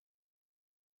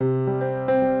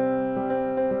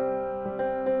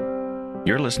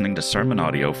You're listening to sermon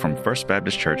audio from First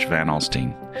Baptist Church Van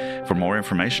Alstyne. For more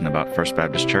information about First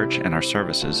Baptist Church and our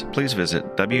services, please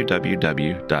visit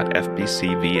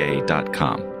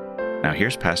www.fbcva.com. Now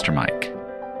here's Pastor Mike.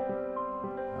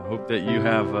 I hope that you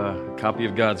have a copy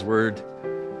of God's Word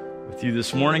with you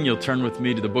this morning. You'll turn with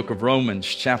me to the book of Romans,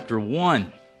 chapter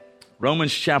 1.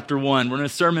 Romans chapter 1. We're in a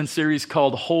sermon series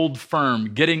called Hold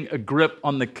Firm, Getting a Grip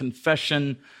on the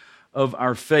Confession of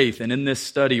Our Faith. And in this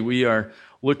study, we are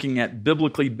looking at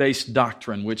biblically based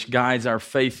doctrine, which guides our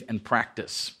faith and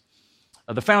practice.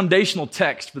 The foundational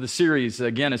text for the series,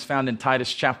 again, is found in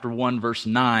Titus chapter 1, verse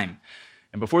 9.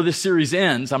 And before this series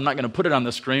ends, I'm not going to put it on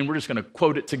the screen. We're just going to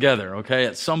quote it together, okay?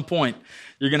 At some point,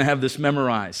 you're going to have this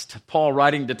memorized. Paul,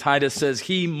 writing to Titus, says,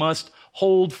 he must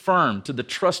hold firm to the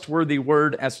trustworthy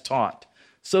word as taught,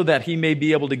 so that he may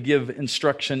be able to give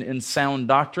instruction in sound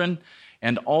doctrine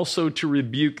and also to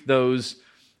rebuke those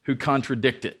who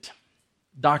contradict it.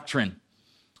 Doctrine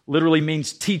literally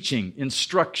means teaching,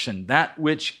 instruction, that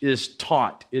which is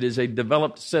taught. It is a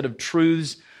developed set of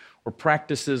truths or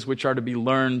practices which are to be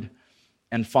learned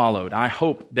and followed. I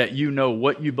hope that you know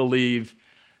what you believe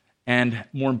and,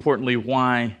 more importantly,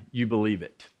 why you believe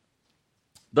it.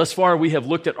 Thus far, we have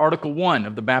looked at Article 1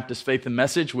 of the Baptist Faith and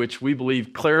Message, which we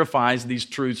believe clarifies these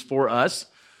truths for us.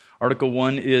 Article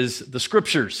 1 is the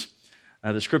Scriptures.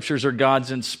 The Scriptures are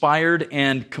God's inspired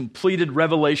and completed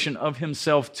revelation of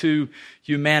Himself to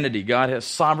humanity. God has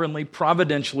sovereignly,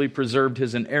 providentially preserved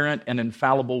His inerrant and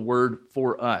infallible Word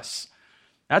for us.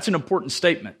 That's an important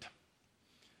statement.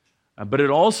 But it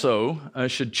also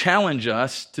should challenge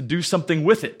us to do something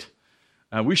with it.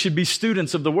 We should be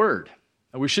students of the Word.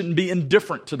 We shouldn't be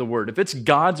indifferent to the Word. If it's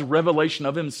God's revelation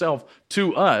of Himself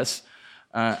to us,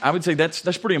 I would say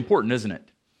that's pretty important, isn't it?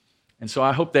 And so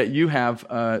I hope that you have,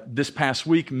 this past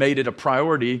week, made it a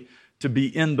priority to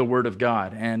be in the Word of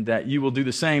God, and that you will do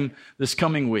the same this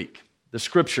coming week, the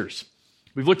Scriptures.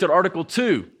 We've looked at Article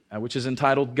 2, which is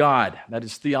entitled God. That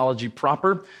is theology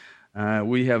proper.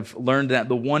 We have learned that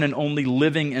the one and only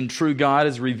living and true God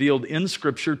is revealed in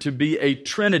Scripture to be a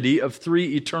trinity of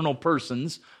three eternal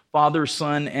persons, Father,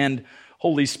 Son, and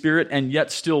Holy Spirit, and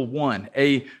yet still one,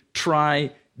 a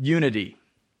tri-unity.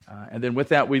 And then with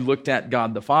that, we looked at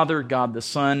God the Father, God the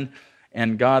Son,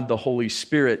 and God the Holy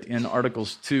Spirit in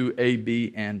Articles 2a,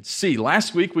 b, and c.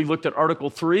 Last week, we looked at Article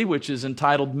 3, which is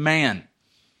entitled Man.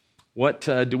 What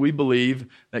do we believe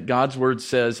that God's Word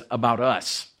says about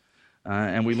us?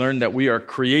 And we learned that we are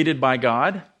created by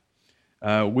God.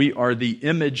 We are the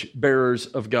image bearers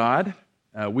of God.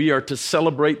 We are to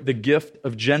celebrate the gift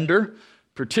of gender,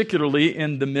 particularly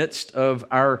in the midst of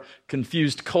our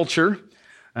confused culture.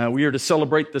 We are to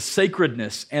celebrate the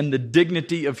sacredness and the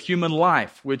dignity of human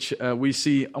life, which we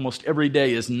see almost every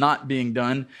day is not being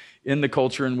done in the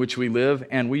culture in which we live.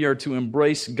 And we are to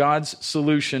embrace God's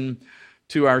solution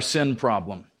to our sin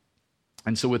problem.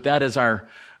 And so with that as our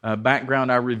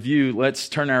background, our review, let's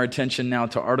turn our attention now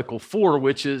to Article 4,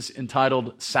 which is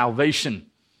entitled Salvation.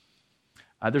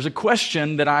 There's a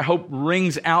question that I hope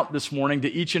rings out this morning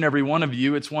to each and every one of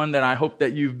you. It's one that I hope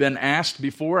that you've been asked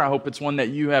before. I hope it's one that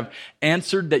you have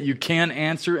answered, that you can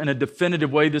answer in a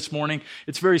definitive way this morning.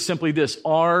 It's very simply this: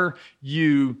 are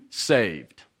you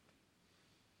saved?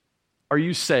 Are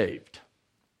you saved?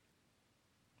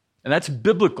 And that's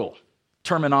biblical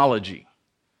terminology.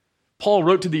 Paul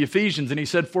wrote to the Ephesians and he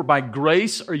said, "For by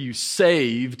grace are you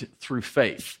saved through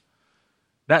faith.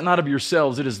 That not of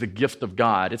yourselves, it is the gift of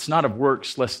God. It's not of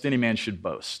works, lest any man should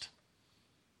boast."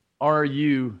 Are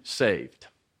you saved?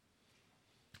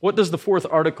 What does the fourth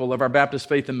article of our Baptist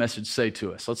Faith and Message say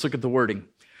to us? Let's look at the wording.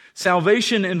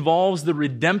 Salvation involves the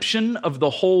redemption of the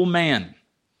whole man.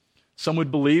 Some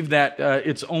would believe that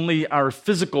it's only our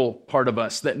physical part of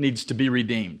us that needs to be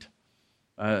redeemed.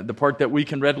 The part that we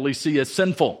can readily see as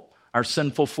sinful, our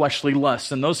sinful fleshly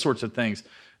lusts and those sorts of things.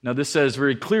 Now, this says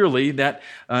very clearly that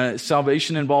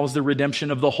salvation involves the redemption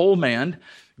of the whole man.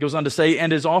 It goes on to say,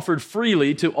 and is offered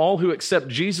freely to all who accept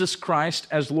Jesus Christ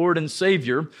as Lord and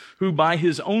Savior, who by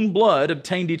His own blood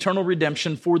obtained eternal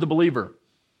redemption for the believer.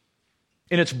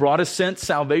 In its broadest sense,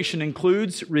 salvation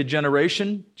includes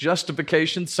regeneration,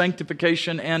 justification,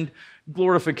 sanctification, and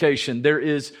glorification. There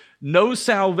is no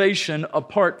salvation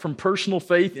apart from personal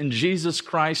faith in Jesus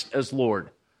Christ as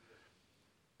Lord.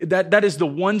 That is the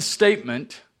one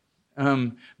statement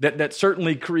that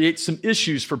certainly creates some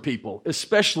issues for people,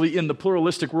 especially in the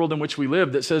pluralistic world in which we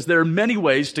live, that says there are many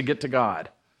ways to get to God.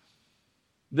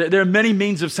 There are many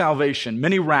means of salvation,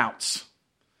 many routes.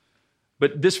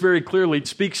 But this very clearly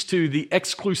speaks to the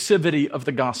exclusivity of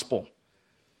the gospel.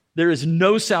 There is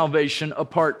no salvation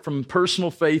apart from personal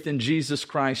faith in Jesus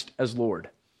Christ as Lord.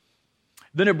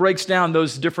 Then it breaks down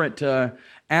those different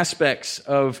aspects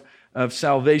of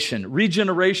salvation.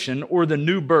 Regeneration, or the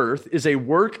new birth, is a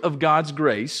work of God's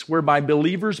grace whereby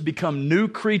believers become new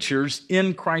creatures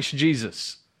in Christ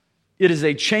Jesus. It is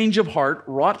a change of heart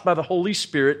wrought by the Holy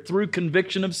Spirit through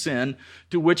conviction of sin,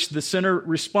 to which the sinner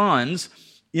responds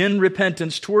in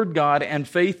repentance toward God and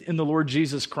faith in the Lord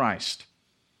Jesus Christ.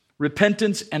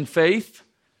 Repentance and faith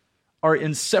are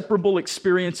inseparable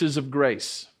experiences of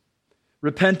grace.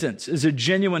 Repentance is a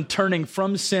genuine turning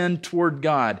from sin toward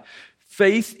God.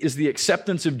 Faith is the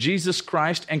acceptance of Jesus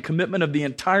Christ and commitment of the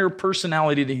entire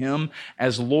personality to Him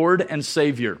as Lord and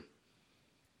Savior.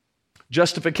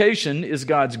 Justification is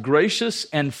God's gracious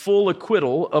and full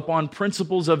acquittal upon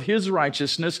principles of His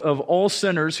righteousness of all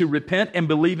sinners who repent and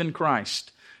believe in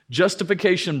Christ.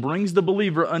 Justification brings the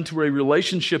believer unto a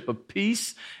relationship of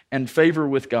peace and favor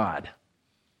with God.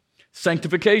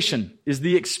 Sanctification is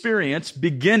the experience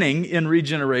beginning in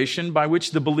regeneration by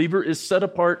which the believer is set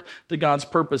apart to God's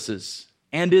purposes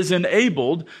and is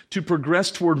enabled to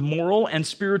progress toward moral and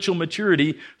spiritual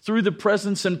maturity through the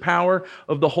presence and power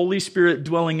of the Holy Spirit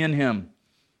dwelling in him.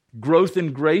 Growth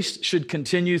in grace should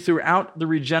continue throughout the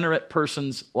regenerate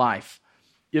person's life.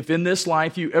 If in this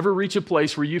life you ever reach a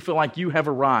place where you feel like you have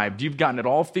arrived, you've gotten it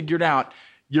all figured out,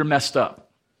 you're messed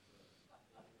up.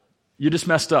 You just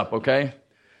messed up, okay?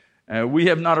 We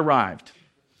have not arrived.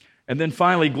 And then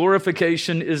finally,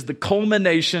 glorification is the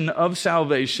culmination of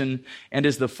salvation and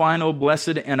is the final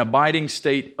blessed and abiding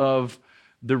state of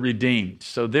the redeemed.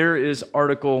 So there is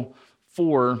Article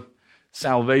 4,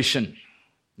 salvation.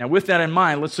 Now with that in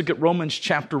mind, let's look at Romans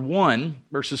chapter 1,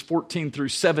 verses 14 through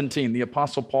 17. The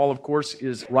Apostle Paul, of course,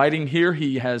 is writing here.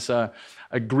 He has a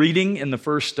greeting in the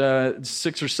first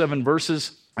 6 or 7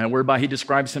 verses, whereby he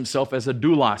describes himself as a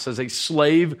doulos, as a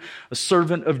slave, a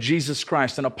servant of Jesus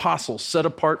Christ, an apostle set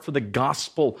apart for the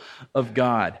gospel of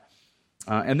God.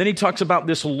 And then he talks about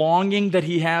this longing that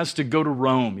he has to go to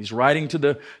Rome. He's writing to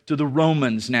the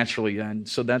Romans, naturally, and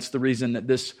so that's the reason that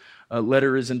this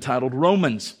letter is entitled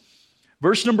Romans.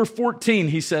 Verse number 14,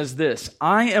 he says this,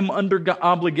 I am under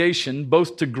obligation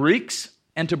both to Greeks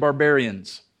and to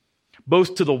barbarians,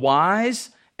 both to the wise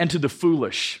and to the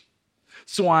foolish.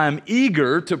 So I am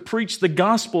eager to preach the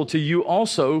gospel to you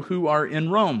also who are in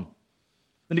Rome.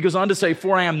 And he goes on to say,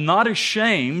 for I am not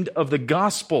ashamed of the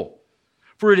gospel,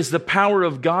 for it is the power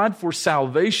of God for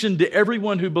salvation to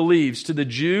everyone who believes, to the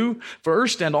Jew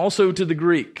first and also to the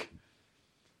Greek.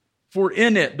 For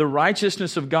in it the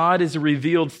righteousness of God is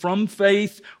revealed from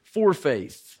faith for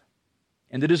faith.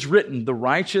 And it is written, the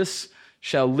righteous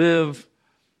shall live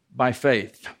by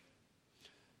faith.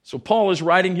 So Paul is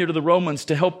writing here to the Romans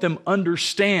to help them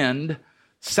understand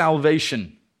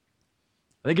salvation.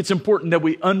 I think it's important that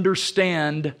we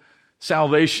understand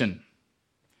salvation.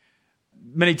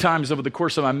 Many times over the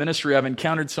course of my ministry, I've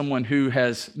encountered someone who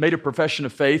has made a profession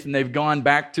of faith and they've gone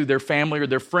back to their family or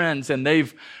their friends and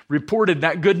they've reported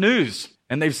that good news.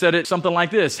 And they've said it something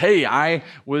like this, hey, I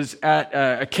was at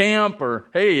a camp, or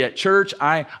hey, at church,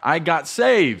 I got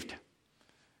saved.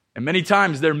 And many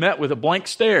times they're met with a blank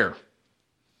stare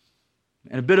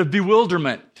and a bit of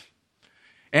bewilderment.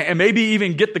 And maybe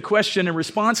even get the question in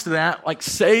response to that, like,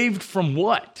 saved from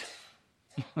what?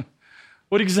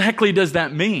 What exactly does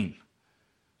that mean?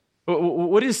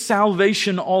 What is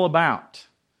salvation all about?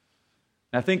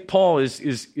 And I think Paul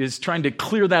is trying to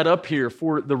clear that up here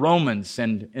for the Romans.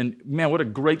 And man, what a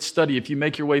great study if you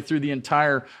make your way through the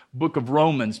entire book of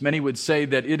Romans. Many would say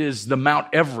that it is the Mount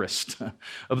Everest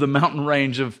of the mountain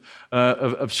range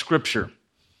of Scripture.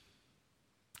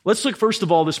 Let's look first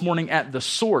of all this morning at the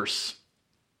source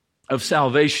of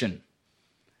salvation.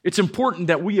 It's important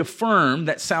that we affirm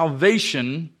that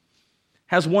salvation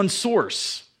has one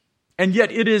source, and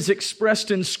yet it is expressed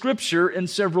in Scripture in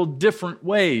several different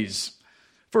ways.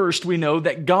 First, we know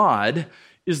that God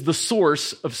is the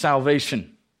source of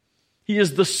salvation. He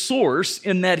is the source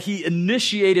in that He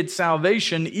initiated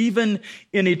salvation even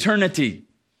in eternity.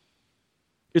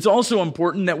 It's also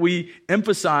important that we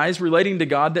emphasize, relating to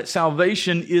God, that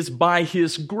salvation is by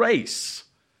His grace,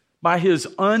 by His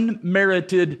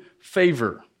unmerited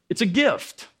favor. It's a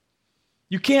gift.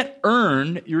 You can't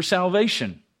earn your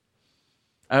salvation.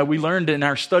 We learned in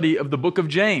our study of the book of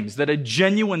James that a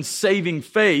genuine saving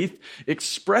faith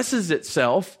expresses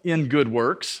itself in good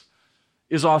works,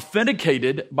 is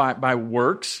authenticated by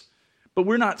works, but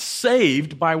we're not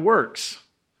saved by works.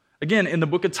 Again, in the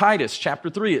book of Titus, chapter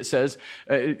 3, it says,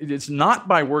 it's not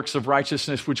by works of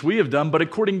righteousness which we have done, but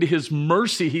according to His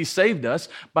mercy He saved us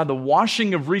by the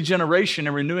washing of regeneration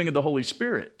and renewing of the Holy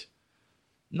Spirit,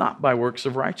 not by works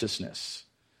of righteousness.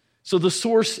 So the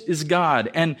source is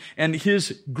God and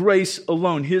His grace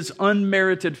alone, His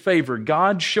unmerited favor.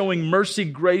 God showing mercy,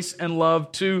 grace, and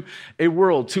love to a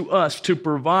world, to us, to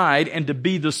provide and to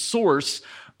be the source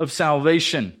of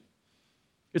salvation.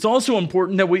 It's also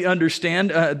important that we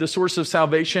understand the source of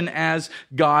salvation as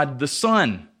God the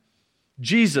Son.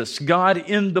 Jesus, God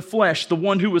in the flesh, the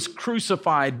one who was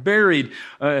crucified, buried,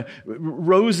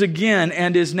 rose again,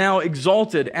 and is now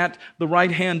exalted at the right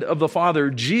hand of the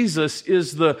Father. Jesus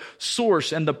is the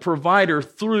source and the provider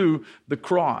through the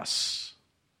cross.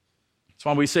 That's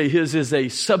why we say His is a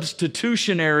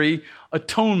substitutionary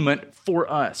atonement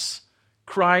for us.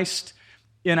 Christ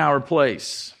in our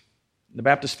place. The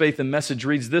Baptist Faith and Message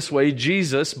reads this way: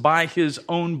 Jesus, by His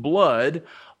own blood,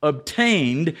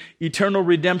 obtained eternal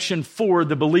redemption for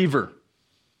the believer.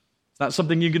 It's not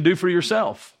something you can do for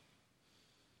yourself.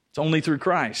 It's only through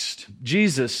Christ.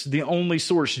 Jesus, the only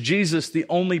source. Jesus, the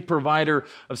only provider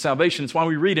of salvation. It's why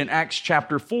we read in Acts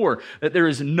chapter 4 that there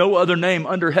is no other name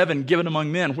under heaven given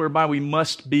among men whereby we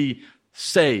must be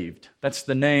saved. That's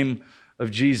the name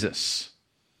of Jesus.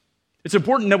 It's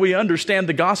important that we understand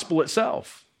the gospel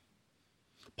itself.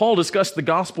 Paul discussed the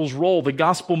gospel's role, the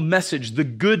gospel message, the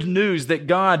good news that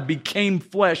God became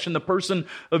flesh in the person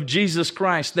of Jesus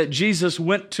Christ, that Jesus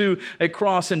went to a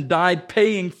cross and died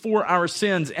paying for our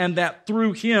sins, and that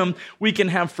through Him we can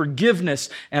have forgiveness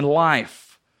and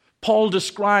life. Paul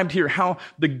described here how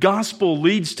the gospel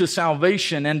leads to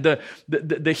salvation, and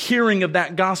the hearing of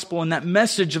that gospel and that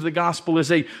message of the gospel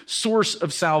is a source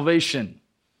of salvation.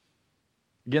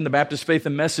 Again, the Baptist Faith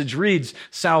and Message reads,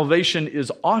 salvation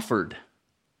is offered,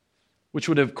 which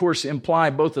would, of course, imply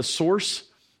both a source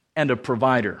and a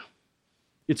provider.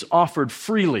 It's offered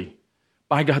freely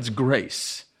by God's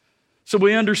grace. So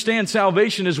we understand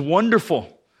salvation is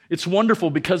wonderful. It's wonderful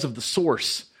because of the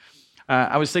source.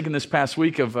 I was thinking this past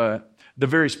week of the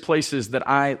various places that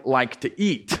I like to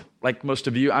eat. Like most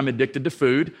of you, I'm addicted to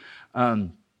food. I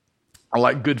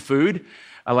like good food.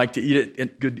 I like to eat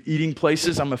at good eating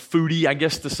places. I'm a foodie, I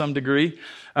guess, to some degree.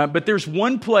 But there's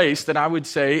one place that I would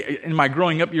say, in my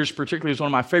growing up years particularly, was one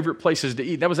of my favorite places to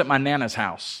eat. That was at my Nana's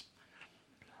house.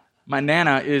 My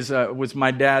Nana was my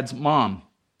dad's mom.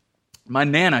 My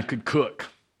Nana could cook.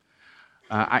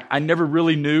 I never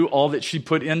really knew all that she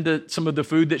put into some of the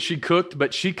food that she cooked,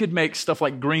 but she could make stuff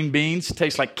like green beans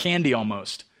taste like candy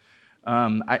almost.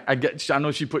 I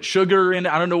know she put sugar in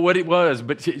it. I don't know what it was,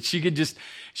 but she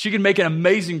could make an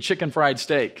amazing chicken fried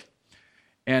steak.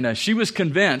 And she was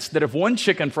convinced that if one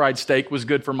chicken fried steak was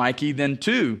good for Mikey, then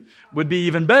two would be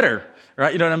even better.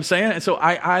 Right? You know what I'm saying? And so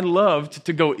I loved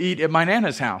to go eat at my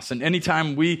Nana's house. And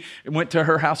anytime we went to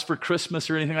her house for Christmas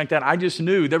or anything like that, I just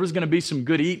knew there was going to be some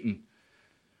good eating.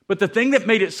 But the thing that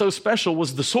made it so special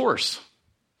was the source.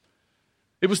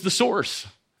 It was the source.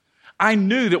 I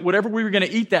knew that whatever we were going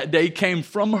to eat that day came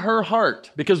from her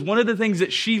heart, because one of the things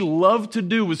that she loved to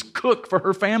do was cook for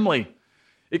her family.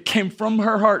 It came from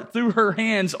her heart, through her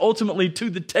hands, ultimately to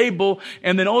the table,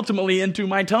 and then ultimately into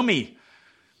my tummy.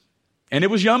 And it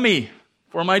was yummy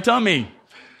for my tummy.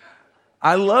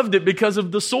 I loved it because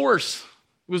of the source.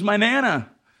 It was my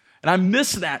Nana. And I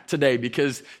miss that today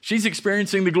because she's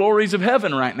experiencing the glories of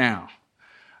heaven right now.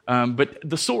 But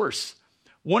the source.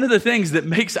 One of the things that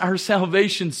makes our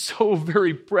salvation so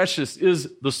very precious is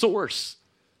the source.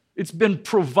 It's been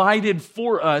provided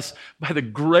for us by the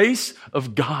grace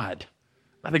of God.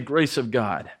 By the grace of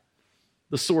God.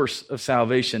 The source of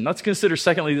salvation. Let's consider,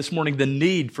 secondly, this morning, the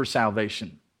need for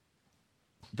salvation.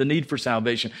 The need for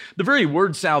salvation. The very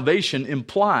word salvation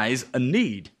implies a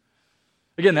need.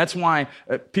 Again, that's why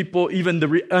people, even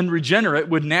the unregenerate,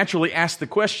 would naturally ask the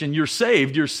question, you're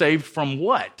saved from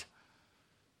what?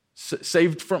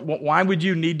 Saved from, why would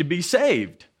you need to be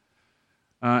saved?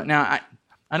 Now,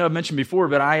 I know I've mentioned before,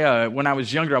 but when I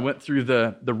was younger, I went through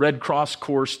the Red Cross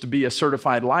course to be a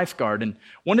certified lifeguard. And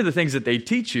one of the things that they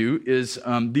teach you is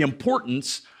the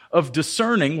importance of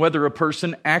discerning whether a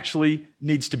person actually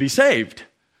needs to be saved.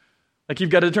 Like you've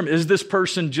got to determine, is this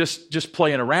person just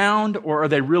playing around, or are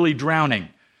they really drowning?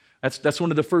 That's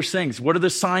one of the first things. What are the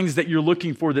signs that you're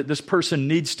looking for that this person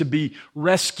needs to be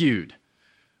rescued?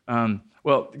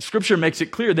 Well, Scripture makes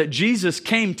it clear that Jesus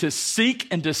came to seek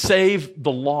and to save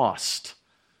the lost.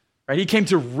 Right? He came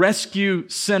to rescue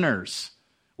sinners,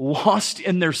 lost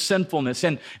in their sinfulness.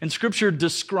 And Scripture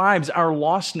describes our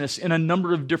lostness in a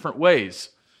number of different ways.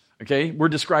 Okay, we're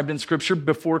described in Scripture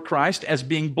before Christ as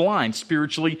being blind,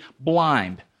 spiritually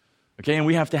blind. Okay, and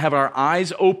we have to have our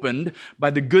eyes opened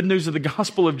by the good news of the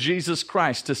gospel of Jesus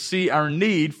Christ to see our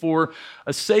need for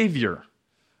a Savior.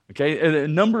 Okay, a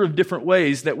number of different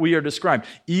ways that we are described.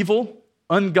 Evil,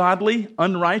 ungodly,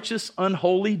 unrighteous,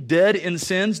 unholy, dead in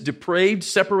sins, depraved,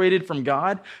 separated from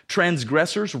God,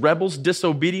 transgressors, rebels,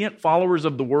 disobedient, followers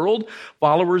of the world,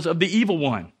 followers of the evil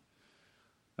one.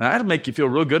 Now, that'll make you feel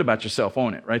real good about yourself,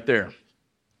 won't it? Right there.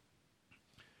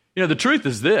 You know, the truth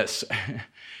is this.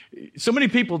 So many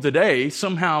people today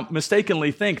somehow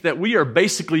mistakenly think that we are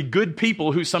basically good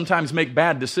people who sometimes make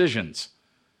bad decisions.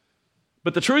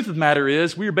 But the truth of the matter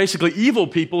is we are basically evil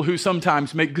people who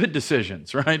sometimes make good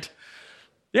decisions, right?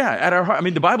 Yeah, at our heart, I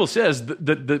mean, the Bible says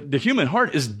the human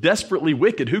heart is desperately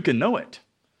wicked. Who can know it?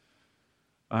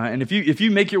 And if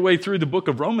you make your way through the book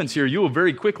of Romans here, you will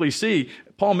very quickly see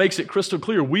Paul makes it crystal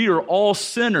clear. We are all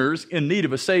sinners in need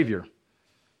of a Savior.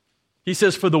 He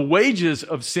says, for the wages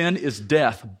of sin is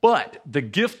death, but the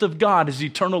gift of God is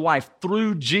eternal life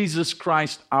through Jesus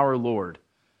Christ our Lord.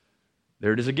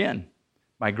 There it is again.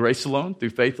 By grace alone,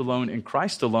 through faith alone, in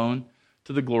Christ alone,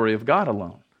 to the glory of God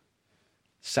alone.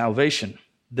 Salvation.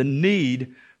 The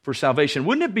need for salvation.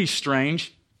 Wouldn't it be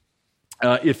strange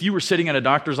if you were sitting in a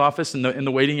doctor's office in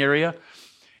the waiting area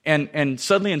and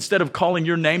suddenly instead of calling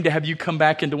your name to have you come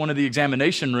back into one of the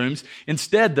examination rooms,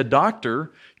 instead the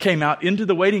doctor came out into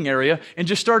the waiting area and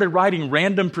just started writing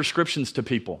random prescriptions to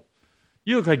people.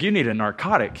 You look like you need a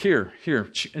narcotic. Here,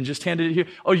 and just handed it here.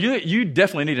 Oh, you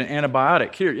definitely need an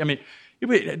antibiotic. Here, I mean,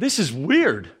 this is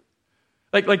weird.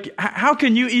 Like, how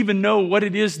can you even know what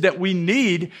it is that we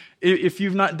need if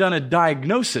you've not done a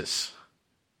diagnosis?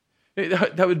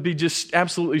 That would be just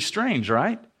absolutely strange,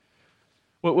 right?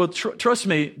 Well, trust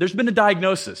me, there's been a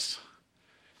diagnosis.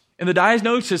 And the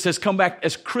diagnosis has come back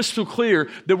as crystal clear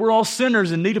that we're all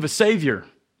sinners in need of a Savior.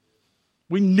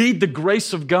 We need the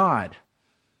grace of God.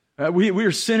 We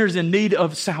are sinners in need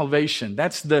of salvation.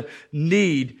 That's the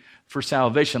need for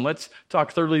salvation. Let's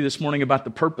talk thirdly this morning about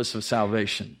the purpose of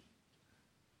salvation.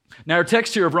 Now, our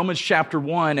text here of Romans chapter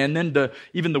 1 and then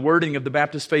even the wording of the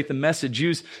Baptist Faith and Message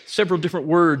use several different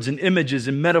words and images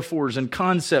and metaphors and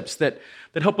concepts that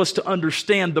help us to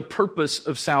understand the purpose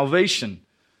of salvation.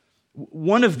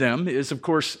 One of them is, of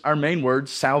course, our main word,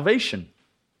 salvation.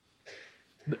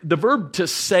 The verb to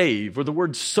save, or the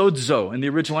word sozo in the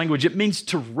original language, it means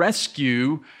to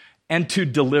rescue and to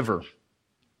deliver.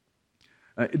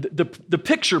 The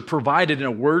picture provided in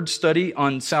a word study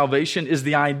on salvation is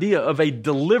the idea of a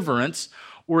deliverance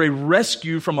or a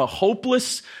rescue from a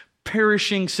hopeless,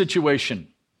 perishing situation.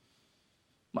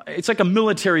 It's like a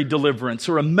military deliverance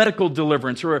or a medical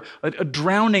deliverance or a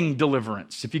drowning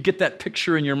deliverance, if you get that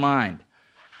picture in your mind.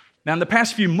 Now, in the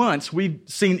past few months, we've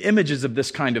seen images of this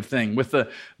kind of thing with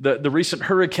the recent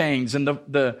hurricanes and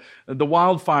the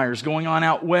wildfires going on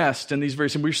out west and these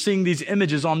various. And we're seeing these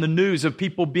images on the news of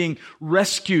people being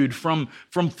rescued from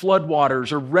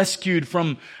floodwaters or rescued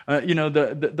from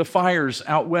the fires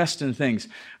out west and things.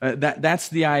 That's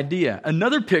the idea.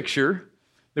 Another picture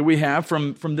that we have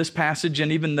from this passage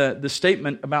and even the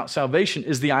statement about salvation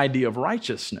is the idea of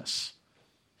righteousness.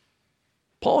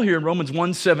 Paul here in Romans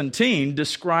 1:17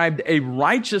 described a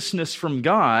righteousness from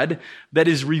God that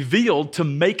is revealed to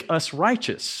make us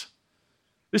righteous.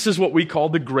 This is what we call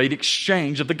the great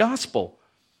exchange of the gospel.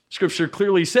 Scripture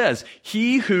clearly says,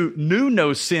 he who knew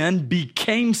no sin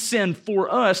became sin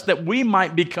for us that we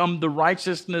might become the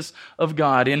righteousness of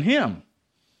God in him.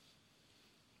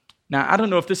 Now, I don't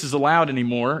know if this is allowed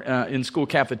anymore in school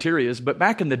cafeterias, but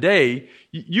back in the day,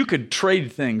 you could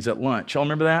trade things at lunch. Y'all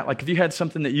remember that? Like if you had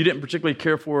something that you didn't particularly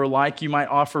care for or like, you might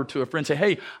offer to a friend, say,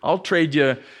 hey, I'll trade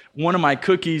you one of my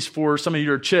cookies for some of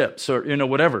your chips or,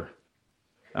 whatever.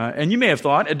 And you may have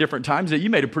thought at different times that you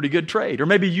made a pretty good trade. Or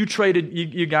maybe you traded,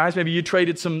 you guys, maybe you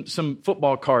traded some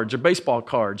football cards or baseball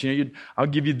cards. I'll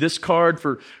give you this card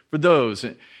for those.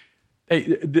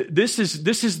 Hey, this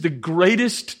is the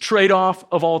greatest trade-off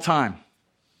of all time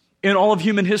in all of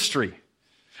human history.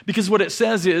 Because what it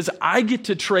says is, I get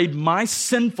to trade my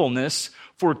sinfulness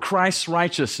for Christ's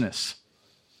righteousness.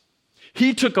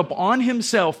 He took upon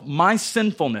himself my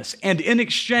sinfulness, and in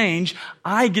exchange,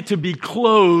 I get to be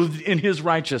clothed in his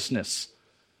righteousness.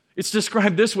 It's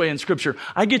described this way in Scripture.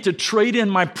 I get to trade in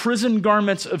my prison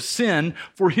garments of sin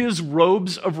for his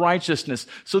robes of righteousness.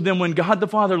 So then when God the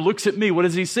Father looks at me, what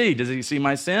does he see? Does he see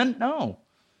my sin? No.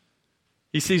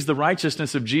 He sees the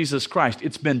righteousness of Jesus Christ.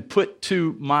 It's been put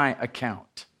to my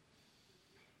account.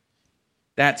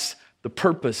 That's the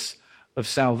purpose of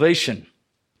salvation.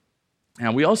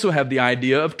 Now, we also have the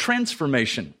idea of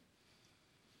transformation.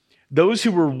 Those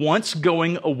who were once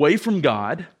going away from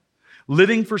God,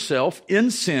 living for self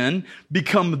in sin,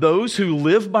 become those who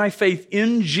live by faith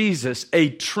in Jesus, a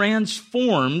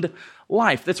transformed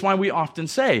life. That's why we often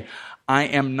say, I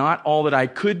am not all that I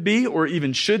could be or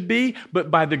even should be,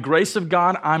 but by the grace of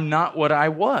God, I'm not what I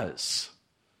was.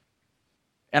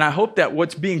 And I hope that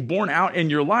what's being born out in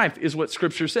your life is what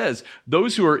Scripture says.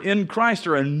 Those who are in Christ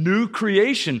are a new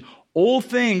creation. Old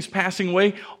things passing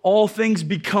away, all things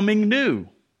becoming new.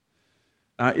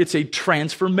 It's a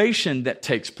transformation that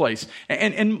takes place.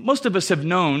 And most of us have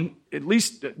known at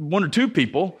least one or two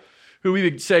people who we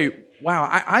would say, wow,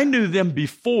 I knew them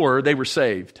before they were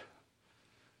saved.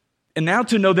 And now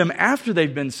to know them after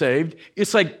they've been saved,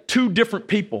 it's like two different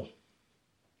people.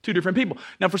 Two different people.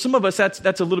 Now, for some of us,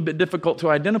 that's a little bit difficult to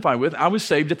identify with. I was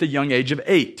saved at the young age of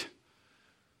 8.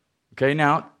 Okay,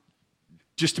 now,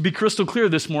 just to be crystal clear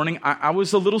this morning, I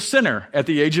was a little sinner at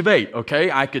the age of 8,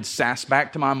 okay? I could sass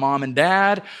back to my mom and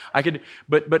dad.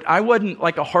 But I wasn't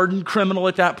like a hardened criminal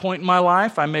at that point in my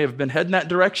life. I may have been heading that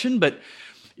direction, but,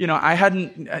 I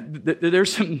hadn't,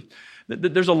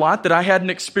 there's a lot that I hadn't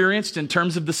experienced in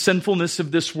terms of the sinfulness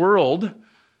of this world.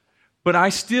 But I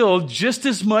still, just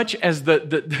as much as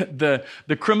the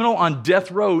criminal on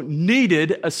death row,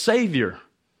 needed a Savior.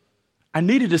 I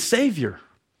needed a Savior.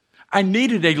 I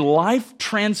needed a life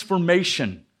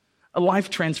transformation. A life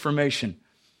transformation.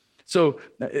 So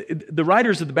the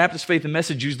writers of the Baptist Faith and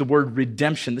Message use the word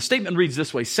redemption. The statement reads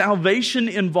this way: salvation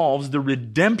involves the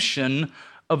redemption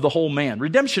of the whole man.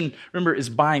 Redemption, remember, is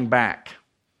buying back.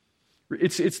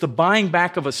 It's the buying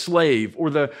back of a slave, or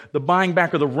the buying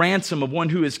back of the ransom of one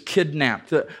who is kidnapped,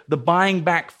 the buying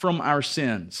back from our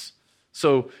sins.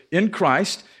 So in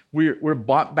Christ, we're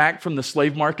bought back from the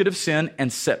slave market of sin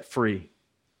and set free.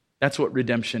 That's what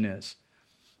redemption is.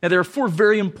 Now, there are 4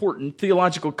 very important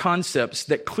theological concepts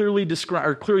that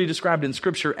are clearly described in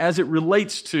Scripture as it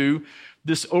relates to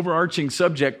this overarching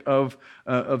subject of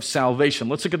salvation.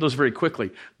 Let's look at those very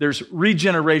quickly. There's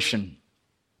regeneration.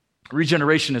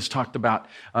 Regeneration is talked about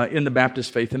in the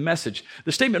Baptist Faith and Message.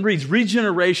 The statement reads,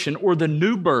 regeneration, or the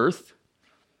new birth,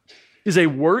 is a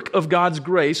work of God's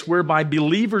grace whereby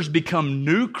believers become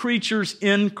new creatures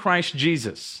in Christ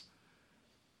Jesus.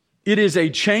 It is a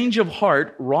change of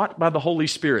heart wrought by the Holy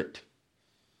Spirit.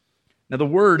 Now, the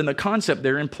word and the concept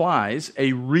there implies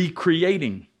a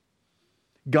recreating.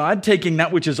 God taking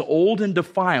that which is old and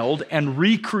defiled and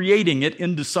recreating it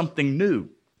into something new.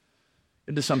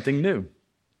 Into something new.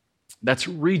 That's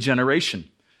regeneration.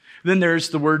 Then there's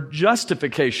the word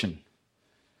justification.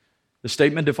 The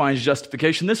statement defines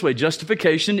justification this way: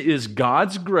 justification is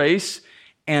God's grace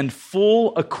and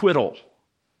full acquittal.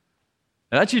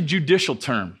 Now, that's a judicial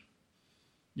term.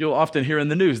 You'll often hear in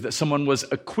the news that someone was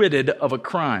acquitted of a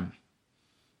crime.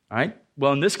 All right?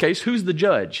 Well, in this case, who's the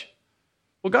judge?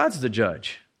 Well, God's the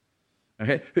judge.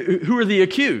 Okay? Who are the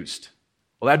accused?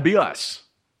 Well, that'd be us.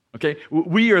 Okay?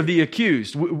 We are the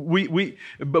accused.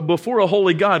 But before a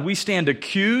holy God, we stand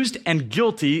accused and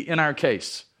guilty in our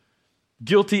case.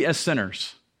 Guilty as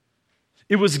sinners.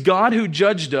 It was God who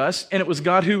judged us, and it was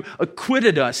God who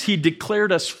acquitted us. He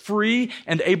declared us free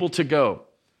and able to go.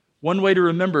 One way to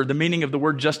remember the meaning of the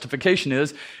word justification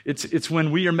is, it's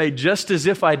when we are made just as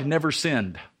if I'd never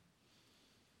sinned.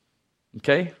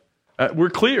 Okay? We're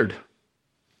cleared.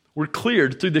 We're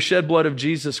cleared through the shed blood of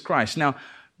Jesus Christ. Now,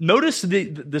 notice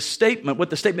the statement, what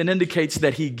the statement indicates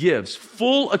that he gives.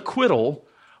 Full acquittal,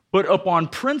 but upon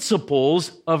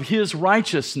principles of his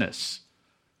righteousness.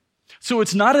 So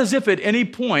it's not as if at any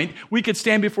point we could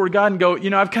stand before God and go,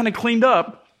 I've kind of cleaned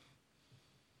up.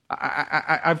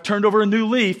 I've turned over a new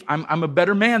leaf. I'm a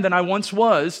better man than I once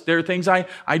was. There are things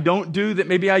I don't do that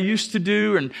maybe I used to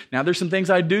do, and now there's some things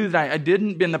I do that I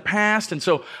didn't in the past, and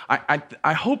so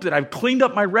I hope that I've cleaned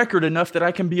up my record enough that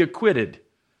I can be acquitted.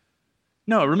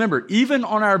 No, remember, even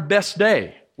on our best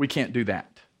day, we can't do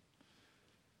that.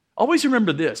 Always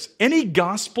remember this: any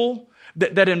gospel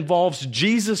that involves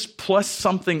Jesus plus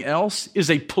something else is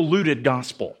a polluted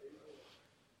gospel.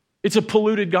 It's a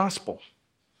polluted gospel.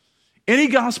 Any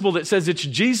gospel that says it's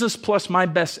Jesus plus my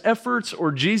best efforts,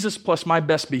 or Jesus plus my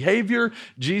best behavior,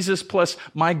 Jesus plus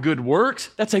my good works,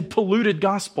 that's a polluted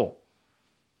gospel.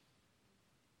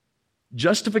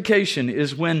 Justification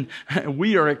is when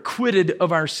we are acquitted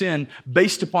of our sin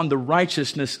based upon the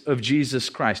righteousness of Jesus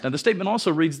Christ. Now, the statement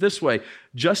also reads this way: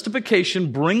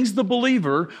 justification brings the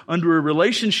believer under a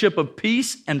relationship of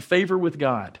peace and favor with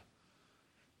God.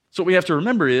 So what we have to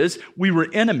remember is we were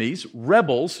enemies,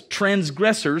 rebels,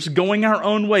 transgressors, going our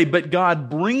own way, but God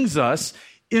brings us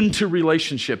into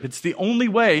relationship. It's the only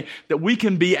way that we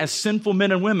can be, as sinful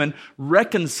men and women,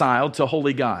 reconciled to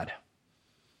holy God,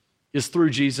 is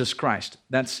through Jesus Christ.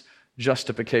 That's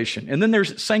justification. And then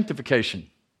there's sanctification.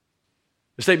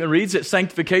 The statement reads that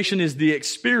sanctification is the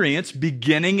experience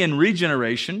beginning in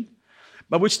regeneration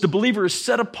by which the believer is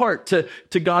set apart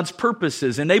to God's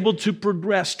purposes and able to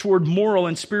progress toward moral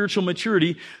and spiritual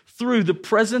maturity through the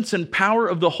presence and power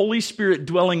of the Holy Spirit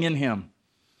dwelling in him.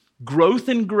 growth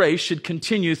in grace should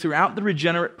continue throughout the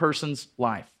regenerate person's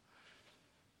life.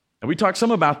 And we talked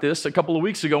some about this a couple of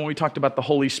weeks ago when we talked about the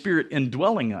Holy Spirit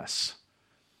indwelling us.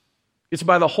 It's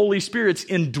by the Holy Spirit's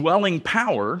indwelling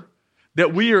power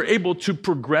that we are able to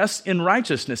progress in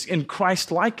righteousness, in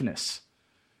Christ-likeness.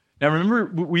 Now remember,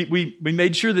 we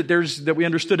made sure that we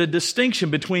understood a distinction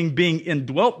between being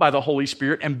indwelt by the Holy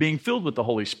Spirit and being filled with the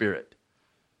Holy Spirit.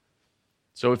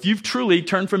 So if you've truly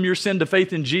turned from your sin to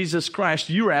faith in Jesus Christ,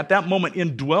 you are at that moment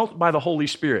indwelt by the Holy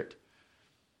Spirit.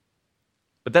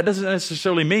 But that doesn't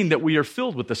necessarily mean that we are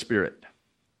filled with the Spirit.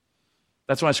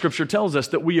 That's why Scripture tells us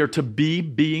that we are to be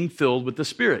being filled with the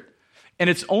Spirit. And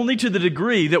it's only to the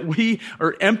degree that we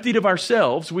are emptied of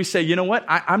ourselves, we say, you know what,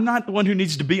 I'm not the one who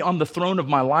needs to be on the throne of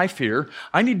my life here.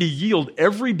 I need to yield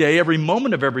every day, every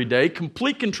moment of every day,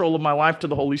 complete control of my life to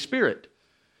the Holy Spirit.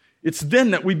 It's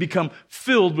then that we become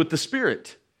filled with the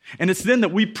Spirit. And it's then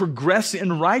that we progress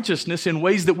in righteousness in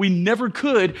ways that we never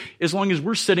could as long as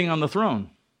we're sitting on the throne,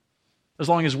 as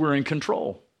long as we're in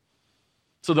control.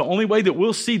 So the only way that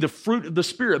we'll see the fruit of the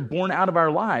Spirit born out of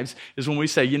our lives is when we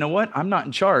say, you know what, I'm not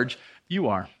in charge, you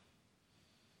are.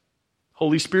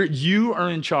 Holy Spirit, you are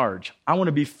in charge. I want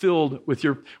to be filled with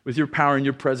your power and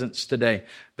your presence today.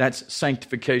 That's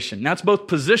sanctification. Now it's both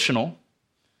positional,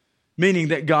 meaning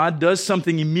that God does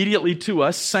something immediately to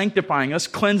us, sanctifying us,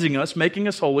 cleansing us, making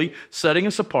us holy, setting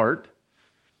us apart.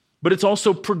 But it's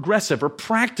also progressive or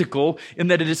practical in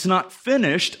that it is not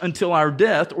finished until our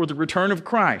death or the return of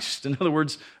Christ. In other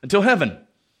words, until heaven.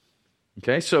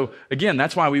 Okay, so again,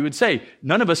 that's why we would say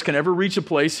none of us can ever reach a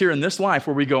place here in this life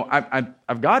where we go,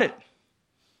 I've got it.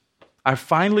 I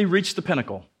finally reached the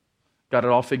pinnacle. Got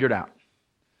it all figured out.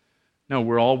 No,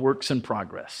 we're all works in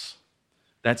progress.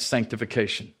 That's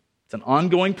sanctification. It's an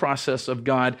ongoing process of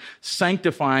God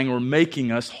sanctifying or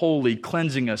making us holy,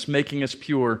 cleansing us, making us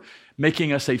pure,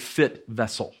 making us a fit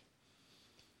vessel.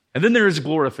 And then there is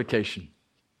glorification.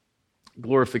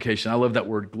 Glorification. I love that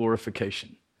word,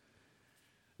 glorification.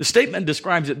 The statement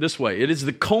describes it this way. It is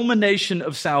the culmination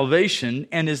of salvation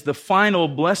and is the final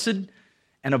blessed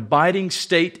and abiding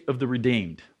state of the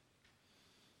redeemed.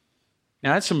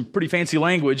 Now, that's some pretty fancy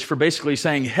language for basically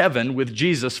saying heaven with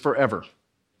Jesus forever.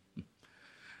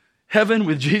 Heaven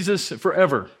with Jesus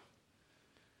forever.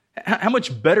 How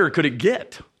much better could it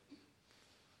get?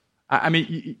 I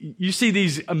mean, you see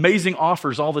these amazing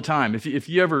offers all the time. If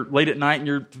you ever late at night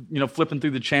and you're flipping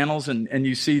through the channels and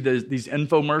you see these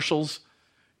infomercials,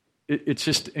 it's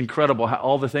just incredible how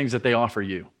all the things that they offer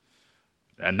you.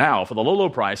 And now for the low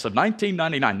price of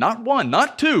 $19.99, not one,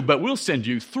 not two, but we'll send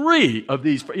you 3 of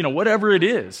these, whatever it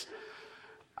is.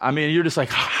 I mean, you're just like,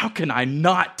 how can I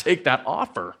not take that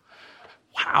offer?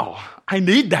 Wow, I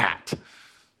need that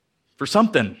for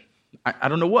something. I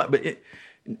don't know what, but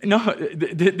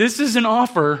this is an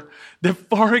offer that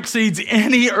far exceeds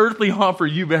any earthly offer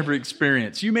you've ever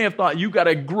experienced. You may have thought you got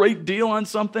a great deal on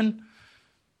something.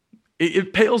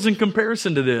 It pales in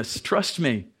comparison to this. Trust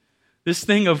me. This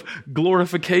thing of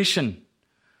glorification.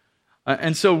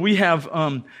 And so we have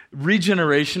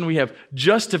regeneration, we have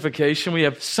justification, we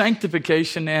have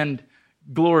sanctification and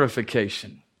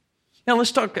glorification. Now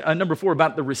let's talk, number 4,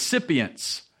 about the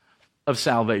recipients of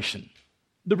salvation.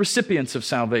 The recipients of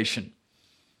salvation.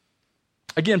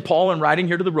 Again, Paul, in writing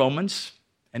here to the Romans,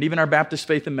 and even our Baptist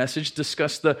Faith and Message,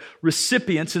 discuss the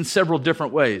recipients in several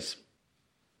different ways.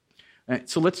 Right,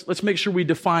 so let's make sure we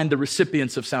define the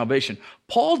recipients of salvation.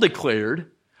 Paul declared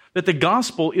that the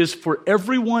gospel is for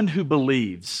everyone who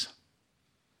believes.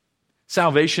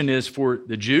 Salvation is for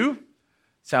the Jew.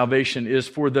 Salvation is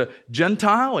for the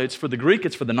Gentile. It's for the Greek.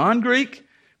 It's for the non-Greek,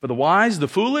 for the wise, the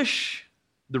foolish,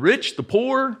 the rich, the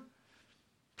poor.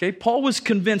 Okay, Paul was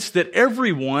convinced that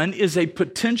everyone is a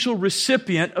potential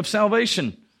recipient of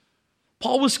salvation.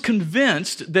 Paul was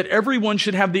convinced that everyone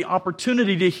should have the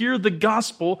opportunity to hear the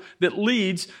gospel that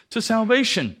leads to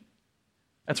salvation.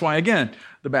 That's why, again,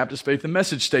 the Baptist Faith and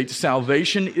Message states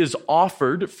salvation is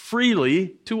offered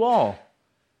freely to all.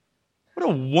 What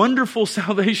a wonderful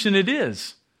salvation it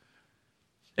is.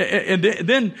 And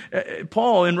then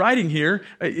Paul, in writing here,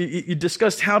 he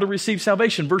discussed how to receive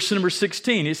salvation. Verse number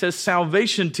 16, he says,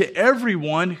 salvation to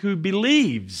everyone who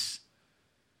believes.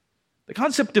 The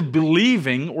concept of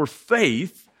believing or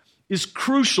faith is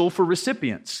crucial for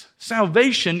recipients.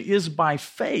 Salvation is by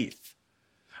faith.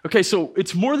 Okay, so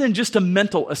it's more than just a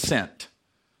mental assent.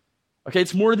 Okay,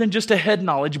 it's more than just a head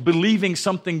knowledge, believing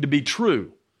something to be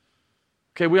true.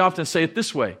 Okay, we often say it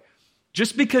this way.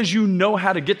 Just because you know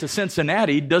how to get to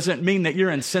Cincinnati doesn't mean that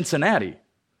you're in Cincinnati,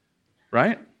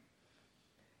 right?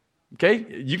 Okay,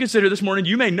 you consider this morning,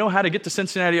 you may know how to get to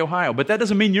Cincinnati, Ohio, but that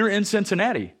doesn't mean you're in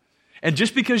Cincinnati. And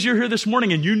just because you're here this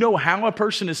morning and you know how a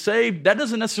person is saved, that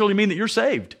doesn't necessarily mean that you're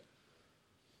saved.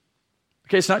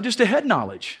 Okay, it's not just a head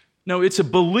knowledge. No, it's a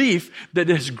belief that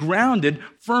is grounded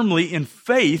firmly in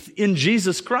faith in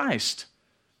Jesus Christ.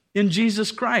 In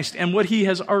Jesus Christ and what he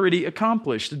has already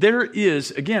accomplished. There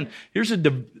is, again,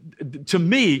 to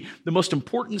me, the most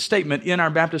important statement in our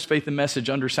Baptist Faith and Message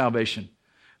under salvation.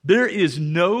 There is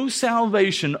no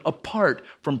salvation apart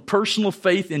from personal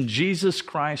faith in Jesus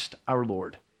Christ our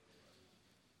Lord.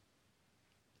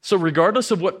 So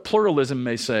regardless of what pluralism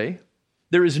may say,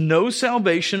 there is no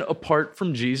salvation apart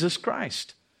from Jesus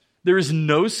Christ. There is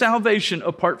no salvation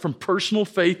apart from personal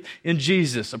faith in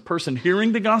Jesus, a person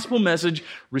hearing the gospel message,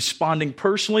 responding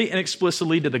personally and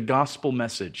explicitly to the gospel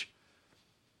message.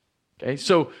 Okay,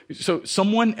 so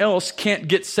someone else can't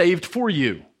get saved for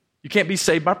you. You can't be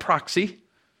saved by proxy.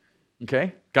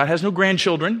 Okay, God has no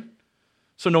grandchildren,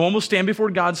 so no one will stand before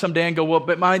God someday and go, well,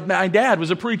 but my dad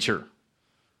was a preacher.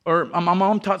 Or my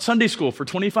mom taught Sunday school for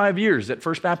 25 years at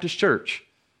First Baptist Church.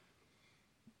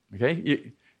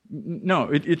 Okay? No,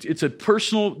 it's a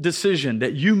personal decision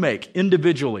that you make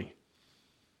individually.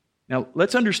 Now,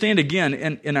 let's understand again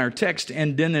in our text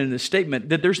and then in the statement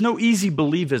that there's no easy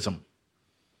believism.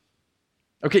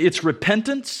 Okay, it's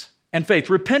repentance and faith.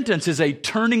 Repentance is a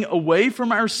turning away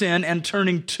from our sin and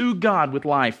turning to God with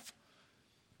life.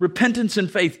 Repentance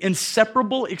and faith,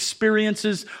 inseparable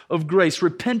experiences of grace.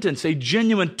 Repentance, a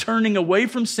genuine turning away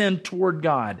from sin toward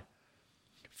God.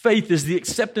 Faith is the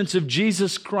acceptance of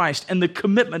Jesus Christ and the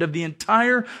commitment of the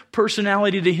entire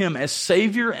personality to him as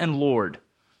Savior and Lord.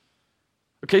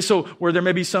 Okay, so where there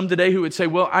may be some today who would say,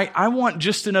 well, I want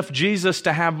just enough Jesus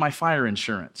to have my fire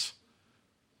insurance,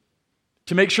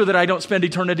 to make sure that I don't spend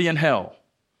eternity in hell.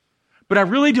 But I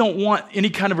really don't want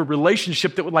any kind of a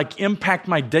relationship that would impact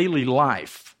my daily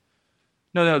life.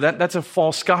 No, that's a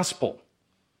false gospel.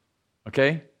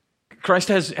 Okay? Christ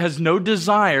has no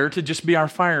desire to just be our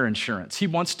fire insurance. He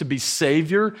wants to be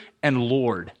Savior and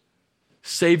Lord.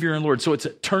 Savior and Lord. So it's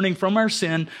a turning from our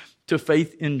sin to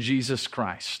faith in Jesus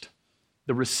Christ,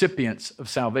 the recipients of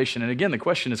salvation. And again, the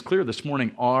question is clear this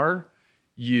morning. Are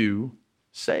you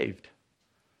saved?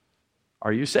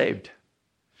 Are you saved?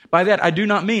 By that, I do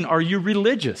not mean, are you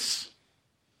religious?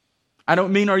 I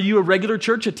don't mean, are you a regular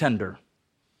church attender?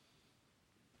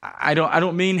 I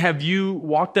don't mean, have you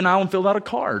walked an aisle and filled out a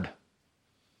card?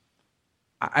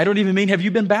 I don't even mean, have you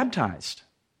been baptized?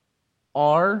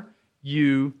 Are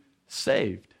you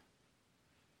saved?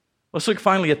 Let's look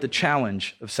finally at the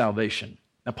challenge of salvation.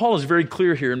 Now, Paul is very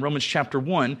clear here in Romans chapter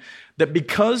 1 that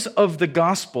because of the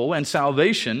gospel and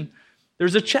salvation,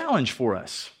 there's a challenge for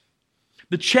us.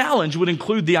 The challenge would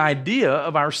include the idea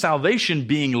of our salvation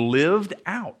being lived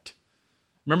out.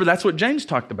 Remember, that's what James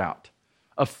talked about,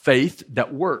 a faith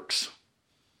that works.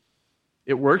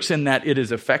 It works in that it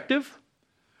is effective,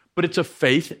 but it's a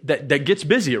faith that gets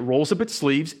busy. It rolls up its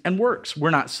sleeves and works. We're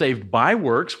not saved by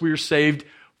works. We are saved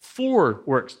for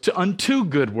works, unto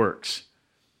good works.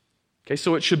 Okay,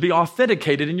 so it should be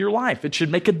authenticated in your life. It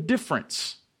should make a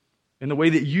difference in the way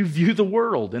that you view the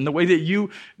world, in the way that you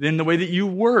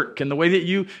work, in the way that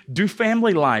you do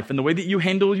family life, in the way that you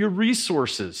handle your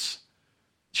resources.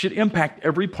 It should impact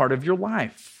every part of your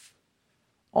life.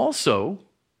 Also,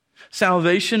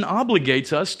 salvation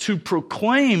obligates us to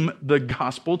proclaim the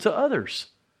gospel to others.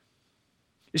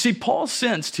 You see, Paul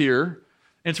sensed here,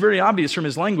 and it's very obvious from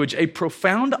his language, a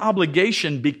profound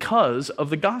obligation because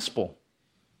of the gospel.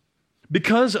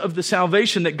 Because of the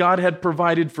salvation that God had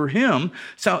provided for him,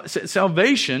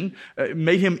 salvation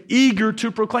made him eager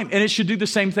to proclaim, and it should do the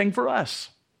same thing for us.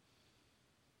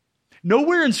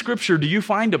 Nowhere in Scripture do you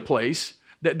find a place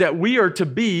that we are to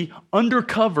be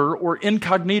undercover or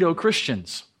incognito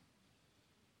Christians.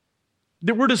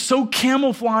 That we're to so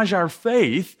camouflage our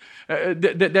faith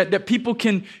that people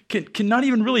can not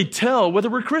even really tell whether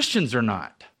we're Christians or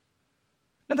not.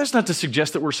 Now, that's not to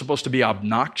suggest that we're supposed to be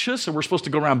obnoxious or we're supposed to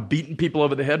go around beating people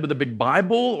over the head with a big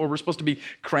Bible or we're supposed to be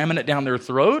cramming it down their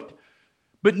throat.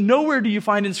 But nowhere do you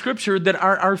find in Scripture that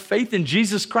our faith in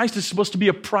Jesus Christ is supposed to be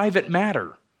a private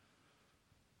matter.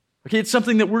 Okay, it's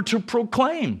something that we're to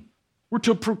proclaim. We're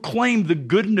to proclaim the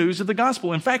good news of the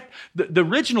gospel. In fact, the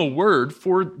original word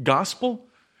for gospel,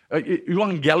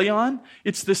 euangelion,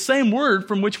 it's the same word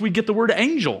from which we get the word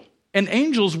angel. And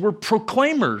angels were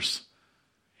proclaimers.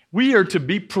 We are to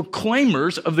be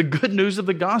proclaimers of the good news of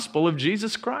the gospel of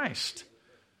Jesus Christ.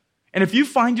 And if you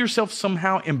find yourself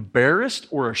somehow embarrassed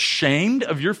or ashamed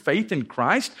of your faith in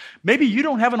Christ, maybe you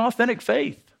don't have an authentic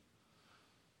faith.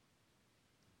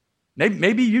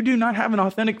 Maybe you do not have an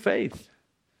authentic faith.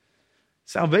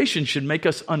 Salvation should make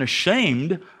us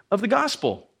unashamed of the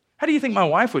gospel. How do you think my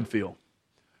wife would feel?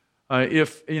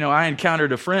 If, I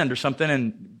encountered a friend or something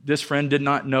and this friend did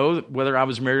not know whether I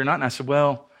was married or not, and I said,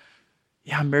 well,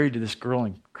 yeah, I'm married to this girl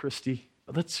named Christy,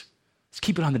 but let's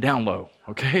keep it on the down low,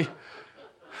 okay?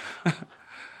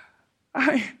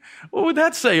 What would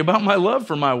that say about my love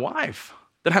for my wife?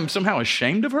 That I'm somehow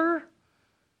ashamed of her?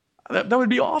 That would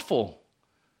be awful.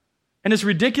 And as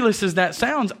ridiculous as that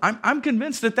sounds, I'm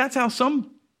convinced that that's how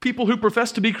some people who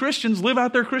profess to be Christians live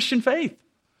out their Christian faith.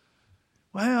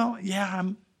 Well, yeah,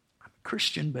 I'm a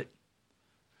Christian, but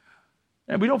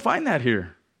we don't find that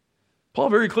here. Paul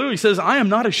very clearly says, I am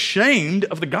not ashamed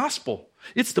of the gospel.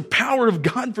 It's the power of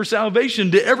God for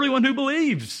salvation to everyone who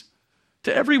believes,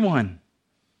 to everyone.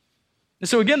 And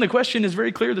so again, the question is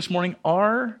very clear this morning,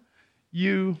 are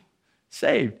you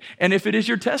saved? And if it is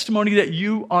your testimony that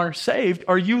you are saved,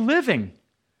 are you living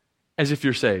as if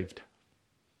you're saved?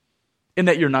 In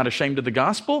that you're not ashamed of the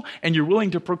gospel and you're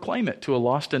willing to proclaim it to a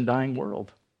lost and dying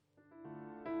world.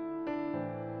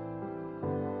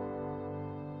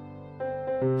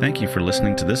 Thank you for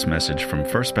listening to this message from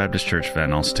First Baptist Church Van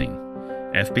Alstyne.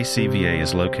 FBCVA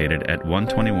is located at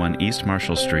 121 East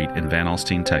Marshall Street in Van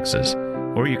Alstyne, Texas,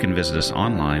 or you can visit us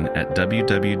online at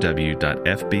www.fbcva.com.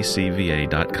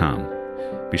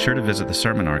 Be sure to visit the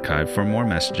sermon archive for more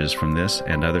messages from this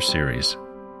and other series.